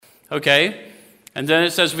Okay? And then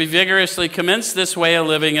it says, we vigorously commence this way of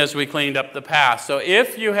living as we cleaned up the past. So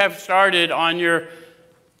if you have started on your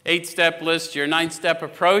 8-step list, your 9-step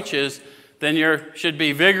approaches, then you should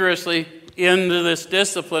be vigorously into this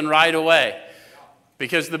discipline right away.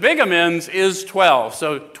 Because the big amends is 12.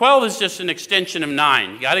 So 12 is just an extension of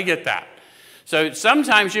 9. You got to get that. So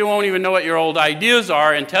sometimes you won't even know what your old ideas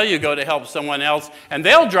are until you go to help someone else, and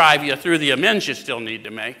they'll drive you through the amends you still need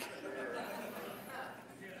to make.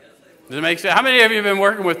 Does it make sense? How many of you have been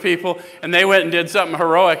working with people and they went and did something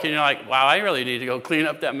heroic and you're like, wow, I really need to go clean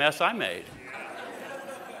up that mess I made?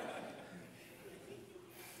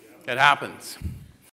 It happens.